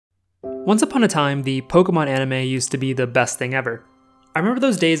Once upon a time, the Pokemon anime used to be the best thing ever. I remember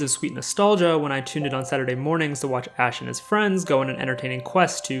those days of sweet nostalgia when I tuned in on Saturday mornings to watch Ash and his friends go on an entertaining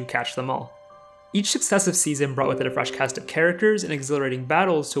quest to catch them all. Each successive season brought with it a fresh cast of characters and exhilarating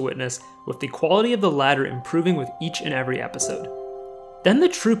battles to witness, with the quality of the latter improving with each and every episode. Then the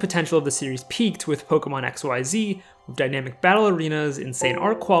true potential of the series peaked with Pokemon XYZ, with dynamic battle arenas, insane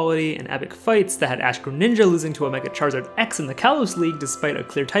art quality, and epic fights that had Ash Greninja losing to Omega Charizard X in the Kalos League despite a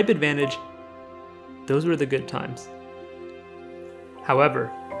clear type advantage. Those were the good times.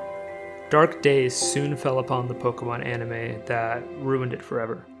 However, dark days soon fell upon the Pokemon anime that ruined it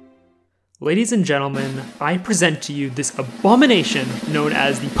forever. Ladies and gentlemen, I present to you this abomination known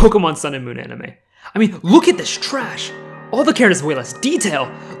as the Pokemon Sun and Moon anime. I mean, look at this trash! All the characters have way less detail.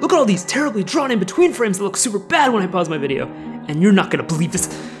 Look at all these terribly drawn in between frames that look super bad when I pause my video. And you're not gonna believe this.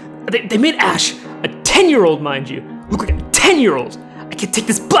 They made Ash a 10-year-old, mind you. Look like a 10-year-old. I can't take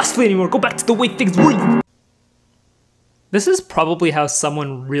this blasphemy anymore. Go back to the way things were. This is probably how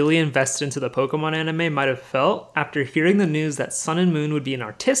someone really invested into the Pokemon anime might have felt after hearing the news that Sun and Moon would be an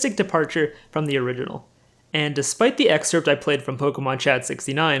artistic departure from the original. And despite the excerpt I played from Pokemon Chat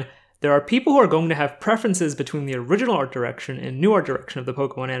 69, there are people who are going to have preferences between the original art direction and new art direction of the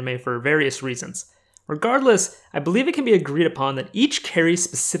Pokemon anime for various reasons. Regardless, I believe it can be agreed upon that each carries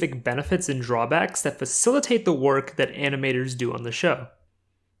specific benefits and drawbacks that facilitate the work that animators do on the show.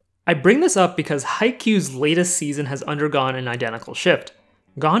 I bring this up because Haikyuu's latest season has undergone an identical shift.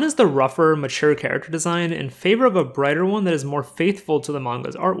 Gone is the rougher, mature character design in favor of a brighter one that is more faithful to the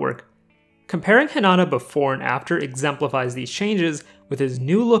manga's artwork. Comparing Hinata before and after exemplifies these changes, with his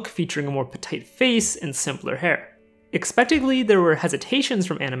new look featuring a more petite face and simpler hair. Expectedly, there were hesitations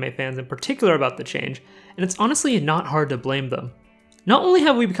from anime fans in particular about the change, and it's honestly not hard to blame them. Not only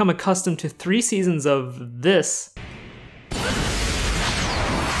have we become accustomed to 3 seasons of this,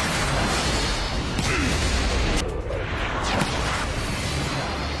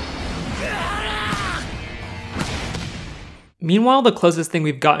 meanwhile, the closest thing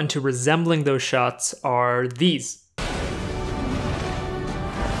we've gotten to resembling those shots are these.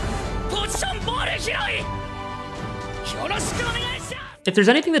 If there's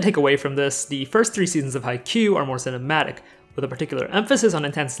anything to take away from this, the first 3 seasons of Haikyuu are more cinematic, with a particular emphasis on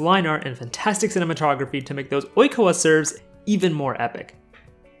intense line art and fantastic cinematography to make those Oikawa serves even more epic.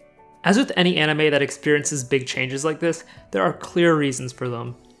 As with any anime that experiences big changes like this, there are clear reasons for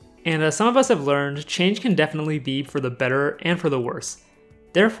them. And as some of us have learned, change can definitely be for the better and for the worse.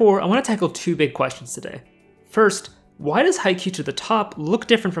 Therefore, I want to tackle 2 big questions today. First, why does Haikyuu to the Top look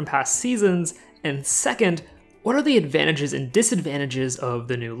different from past seasons? And second, what are the advantages and disadvantages of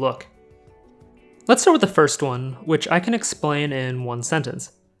the new look? Let's start with the first one, which I can explain in 1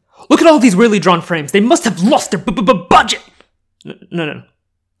 sentence. Look at all these weirdly drawn frames! They must have lost their budget! No.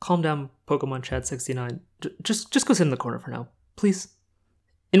 Calm down, Pokemon Chat 69. Just go sit in the corner for now, please.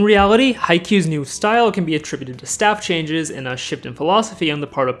 In reality, Haikyuu's new style can be attributed to staff changes and a shift in philosophy on the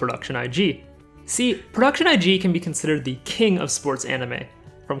part of Production IG. See, Production IG can be considered the king of sports anime.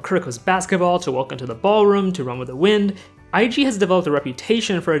 From Kuriko's Basketball to Welcome to the Ballroom to Run with the Wind, IG has developed a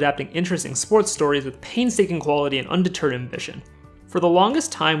reputation for adapting interesting sports stories with painstaking quality and undeterred ambition. For the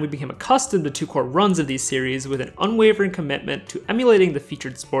longest time, we became accustomed to 2 core runs of these series with an unwavering commitment to emulating the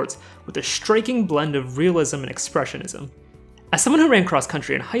featured sports with a striking blend of realism and expressionism. As someone who ran cross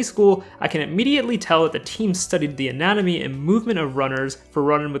country in high school, I can immediately tell that the team studied the anatomy and movement of runners for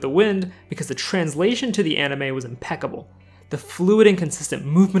Running with the Wind because the translation to the anime was impeccable. The fluid and consistent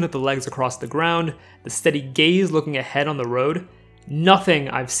movement of the legs across the ground, the steady gaze looking ahead on the road, nothing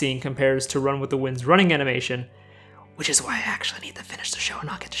I've seen compares to Run with the Wind's running animation, which is why I actually need to finish the show and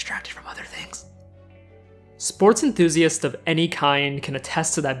not get distracted from other things. Sports enthusiasts of any kind can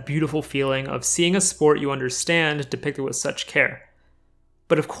attest to that beautiful feeling of seeing a sport you understand depicted with such care.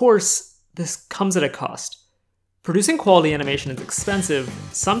 But of course, this comes at a cost. Producing quality animation is expensive,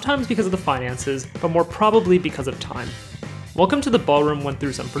 sometimes because of the finances, but more probably because of time. Welcome to the Ballroom went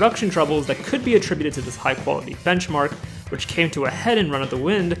through some production troubles that could be attributed to this high-quality benchmark, which came to a head in Run with the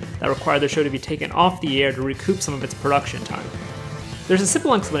Wind that required the show to be taken off the air to recoup some of its production time. There's a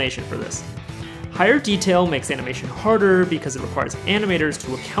simple explanation for this. Higher detail makes animation harder because it requires animators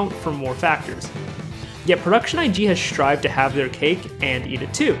to account for more factors. Yet Production IG has strived to have their cake and eat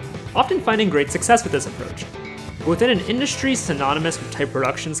it too, often finding great success with this approach. Within an industry synonymous with tight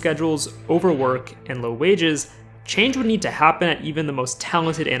production schedules, overwork, and low wages, change would need to happen at even the most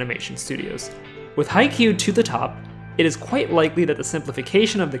talented animation studios. With Haikyuu to the top, it is quite likely that the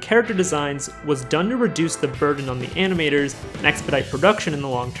simplification of the character designs was done to reduce the burden on the animators and expedite production in the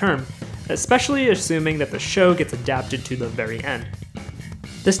long term, especially assuming that the show gets adapted to the very end.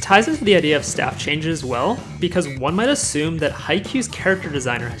 This ties into the idea of staff changes well, because one might assume that Haikyuu's character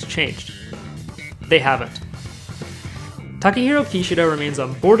designer has changed. They haven't. Takehiro Kishida remains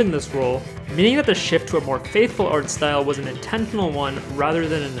on board in this role, meaning that the shift to a more faithful art style was an intentional one rather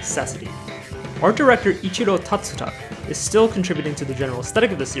than a necessity. Art director Ichiro Tatsuta is still contributing to the general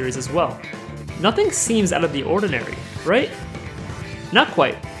aesthetic of the series as well. Nothing seems out of the ordinary, right? Not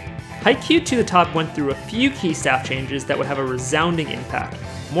quite. Haikyuu to the Top went through a few key staff changes that would have a resounding impact,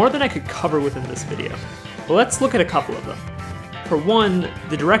 more than I could cover within this video. But let's look at a couple of them. For one,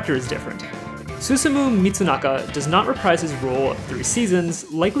 the director is different. Susumu Mitsunaka does not reprise his role of 3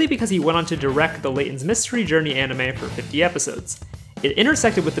 seasons, likely because he went on to direct the Layton's Mystery Journey anime for 50 episodes. It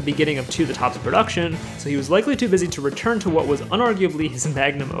intersected with the beginning of To the Top's production, so he was likely too busy to return to what was unarguably his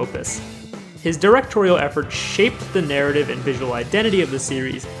magnum opus. His directorial efforts shaped the narrative and visual identity of the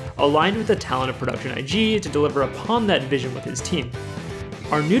series, aligned with the talent of Production IG to deliver upon that vision with his team.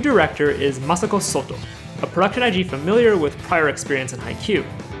 Our new director is Masako Soto, a Production IG familiar with prior experience in Haikyuu.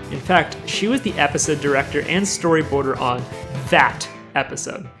 In fact, she was the episode director and storyboarder on that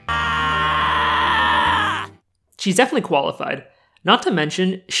episode. She's definitely qualified. Not to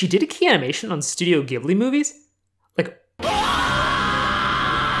mention, she did a key animation on Studio Ghibli movies.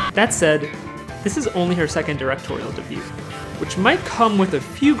 That said, this is only her second directorial debut, which might come with a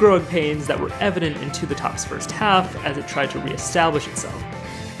few growing pains that were evident in To the Top's first half as it tried to re-establish itself.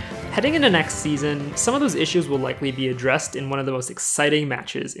 Heading into next season, some of those issues will likely be addressed in one of the most exciting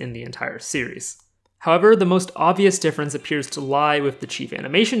matches in the entire series. However, the most obvious difference appears to lie with the chief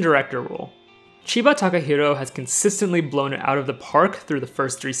animation director role. Chiba Takahiro has consistently blown it out of the park through the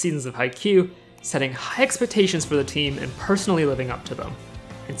first 3 seasons of Haikyuu, setting high expectations for the team and personally living up to them.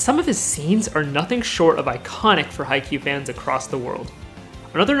 And some of his scenes are nothing short of iconic for Haikyuu fans across the world.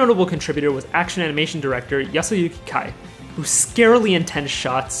 Another notable contributor was action animation director Yasuyuki Kai, whose scarily intense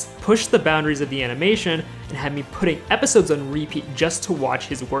shots pushed the boundaries of the animation and had me putting episodes on repeat just to watch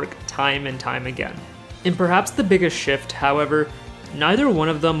his work time and time again. And perhaps the biggest shift, however, neither one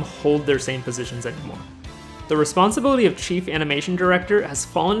of them hold their same positions anymore. The responsibility of chief animation director has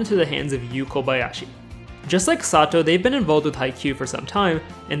fallen into the hands of Yu Kobayashi. Just like Sato, they've been involved with Haikyuu for some time,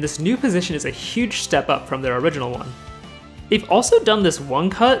 and this new position is a huge step up from their original one. They've also done this one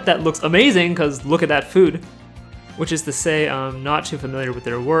cut that looks amazing, cause look at that food. Which is to say, I'm not too familiar with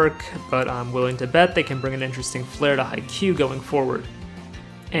their work, but I'm willing to bet they can bring an interesting flair to Haikyuu going forward.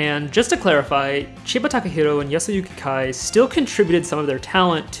 And just to clarify, Chiba Takahiro and Yasuyuki Kai still contributed some of their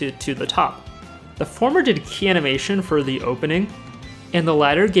talent to the Top. The former did key animation for the opening, and the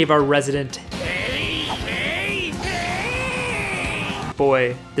latter gave our resident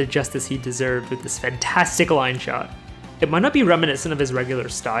boy the justice he deserved with this fantastic line shot. It might not be reminiscent of his regular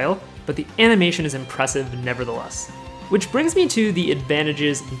style, but the animation is impressive nevertheless. Which brings me to the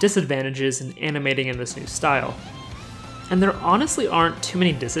advantages and disadvantages in animating in this new style. And there honestly aren't too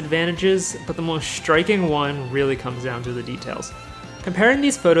many disadvantages, but the most striking one really comes down to the details. Comparing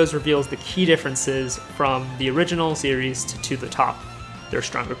these photos reveals the key differences from the original series to the Top. There are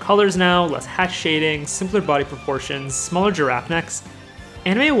stronger colors now, less hatch shading, simpler body proportions, smaller giraffe necks.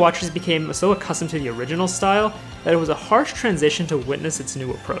 Anime watchers became so accustomed to the original style that it was a harsh transition to witness its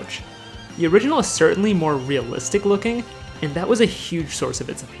new approach. The original is certainly more realistic looking, and that was a huge source of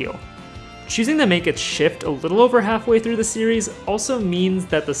its appeal. Choosing to make its shift a little over halfway through the series also means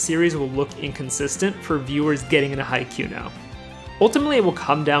that the series will look inconsistent for viewers getting into Haikyuu now. Ultimately, it will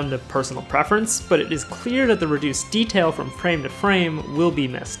come down to personal preference, but it is clear that the reduced detail from frame to frame will be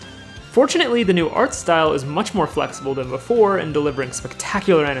missed. Fortunately, the new art style is much more flexible than before in delivering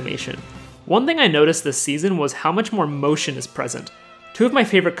spectacular animation. One thing I noticed this season was how much more motion is present. 2 of my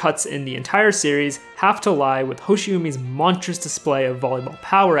favorite cuts in the entire series have to lie with Hoshiumi's monstrous display of volleyball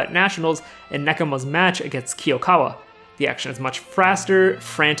power at Nationals and Nekoma's match against Kiyokawa. The action is much faster,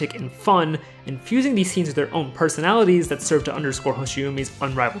 frantic, and fun, infusing these scenes with their own personalities that serve to underscore Hoshiumi's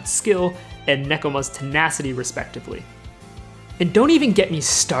unrivaled skill and Nekoma's tenacity respectively. And don't even get me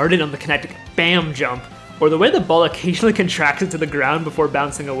started on the kinetic BAM jump, or the way the ball occasionally contracts into the ground before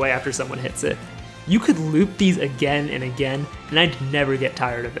bouncing away after someone hits it. You could loop these again and again, and I'd never get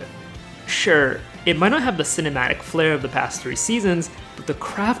tired of it. Sure, it might not have the cinematic flair of the past 3 seasons, but the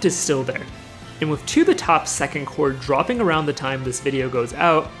craft is still there. And with To the Top's second chord dropping around the time this video goes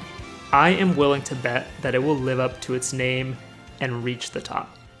out, I am willing to bet that it will live up to its name and reach the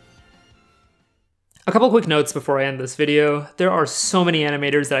top. A couple quick notes before I end this video. There are so many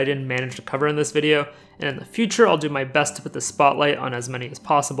animators that I didn't manage to cover in this video, and in the future I'll do my best to put the spotlight on as many as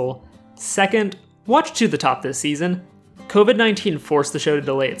possible. Second, watch To the Top this season. COVID-19 forced the show to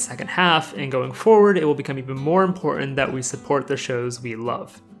delay its second half, and going forward, it will become even more important that we support the shows we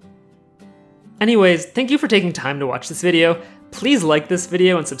love. Anyways, thank you for taking time to watch this video. Please like this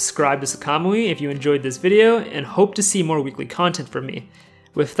video and subscribe to Sakamui if you enjoyed this video, and hope to see more weekly content from me.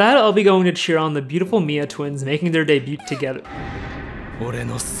 With that, I'll be going to cheer on the beautiful Mia twins making their debut together.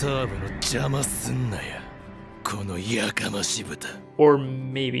 Or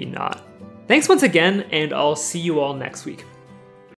maybe not. Thanks once again, and I'll see you all next week.